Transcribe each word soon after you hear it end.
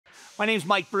My name's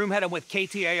Mike Broomhead. I'm with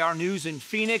KTAR News in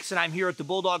Phoenix, and I'm here at the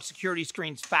Bulldog Security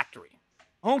Screens Factory.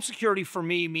 Home security for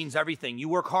me means everything. You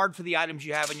work hard for the items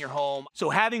you have in your home, so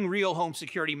having real home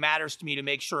security matters to me to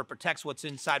make sure it protects what's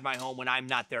inside my home when I'm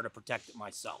not there to protect it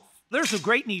myself. There's a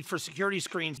great need for security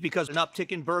screens because an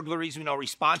uptick in burglaries,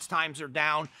 response times are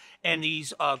down, and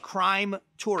these crime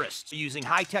tourists are using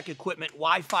high-tech equipment,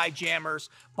 Wi-Fi jammers,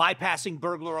 bypassing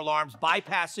burglar alarms,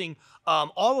 bypassing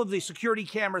all of the security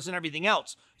cameras and everything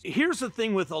else. Here's the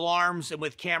thing with alarms and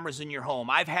with cameras in your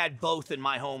home. I've had both in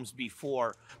my homes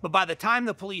before, but by the time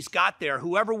the police got there,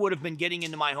 whoever would have been getting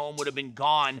into my home would have been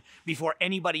gone before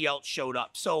anybody else showed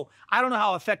up. So I don't know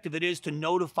how effective it is to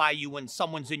notify you when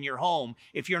someone's in your home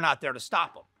if you're not there to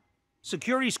stop them.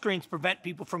 Security screens prevent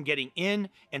people from getting in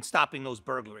and stopping those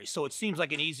burglaries. So it seems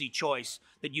like an easy choice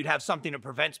that you'd have something that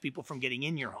prevents people from getting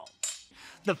in your home.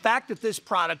 The fact that this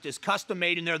product is custom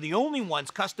made, and they're the only ones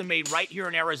custom made right here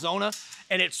in Arizona,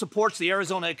 and it supports the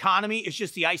Arizona economy, is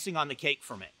just the icing on the cake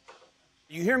for me.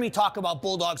 You hear me talk about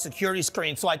Bulldog Security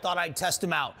Screens, so I thought I'd test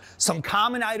them out. Some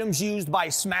common items used by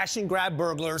smash and grab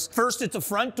burglars. First, it's a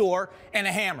front door and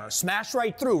a hammer. Smash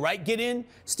right through, right? Get in,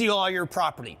 steal all your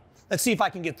property. Let's see if I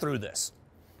can get through this.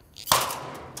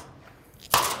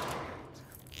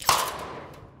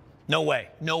 No way,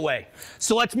 no way.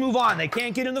 So let's move on. They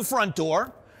can't get in the front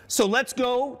door. So let's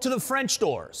go to the French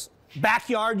doors.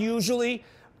 Backyard usually,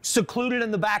 secluded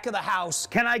in the back of the house.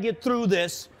 Can I get through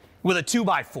this with a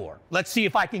 2x4? Let's see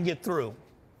if I can get through.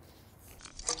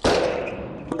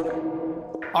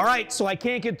 All right, so I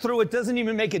can't get through. It doesn't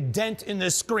even make a dent in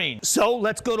this screen. So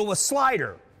let's go to a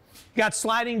slider. Got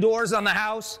sliding doors on the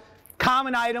house.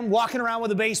 Common item, walking around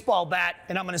with a baseball bat,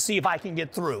 and I'm gonna see if I can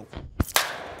get through.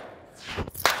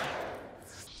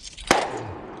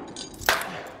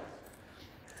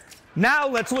 Now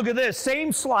let's look at this,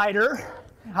 same slider.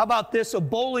 How about this, a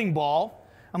bowling ball?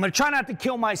 I'm gonna try not to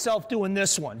kill myself doing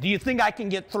this one. Do you think I can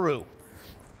get through?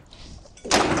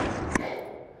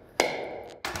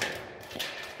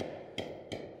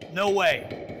 No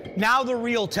way. Now the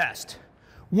real test.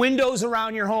 Windows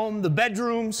around your home, the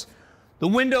bedrooms, the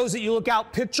windows that you look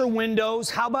out, picture windows.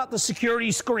 How about the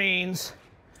security screens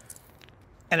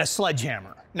and a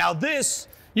sledgehammer? Now this,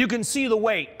 you can see the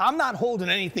weight. I'm not holding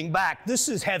anything back. This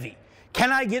is heavy.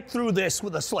 Can I get through this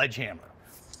with a sledgehammer?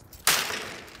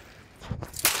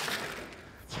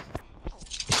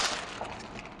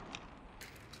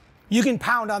 You can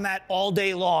pound on that all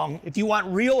day long. If you want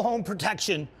real home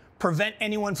protection, prevent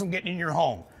anyone from getting in your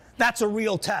home. That's a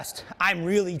real test. I'm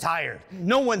really tired.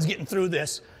 No one's getting through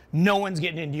this. No one's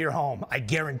getting into your home. I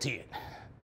guarantee it.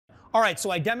 All right,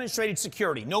 so I demonstrated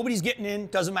security. Nobody's getting in,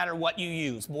 doesn't matter what you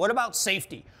use. But what about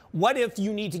safety? What if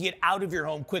you need to get out of your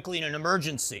home quickly in an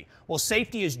emergency? Well,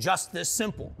 safety is just this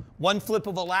simple. One flip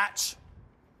of a latch,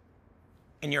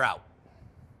 and you're out.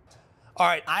 All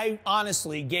right, I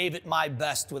honestly gave it my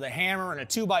best with a hammer and a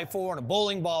 2x4 and a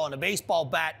bowling ball and a baseball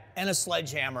bat and a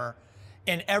sledgehammer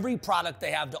and every product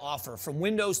they have to offer, from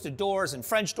windows to doors and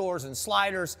French doors and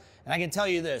sliders. And I can tell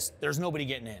you this, there's nobody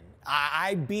getting in.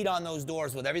 I beat on those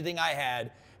doors with everything I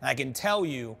had, and I can tell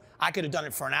you, I could have done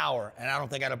it for an hour, and I don't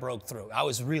think I'd have broke through. I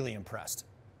was really impressed.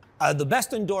 The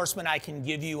best endorsement I can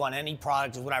give you on any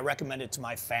product is what I recommend it to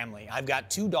my family. I've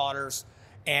got 2 daughters,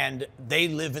 and they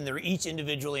live each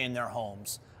individually in their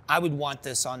homes. I would want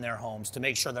this on their homes to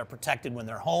make sure they're protected when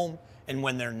they're home and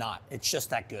when they're not. It's just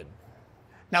that good.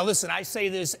 Now listen, I say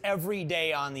this every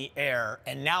day on the air,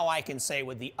 and now I can say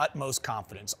with the utmost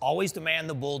confidence, always demand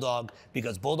the Bulldog,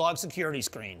 because Bulldog Security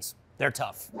Screens, they're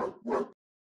tough.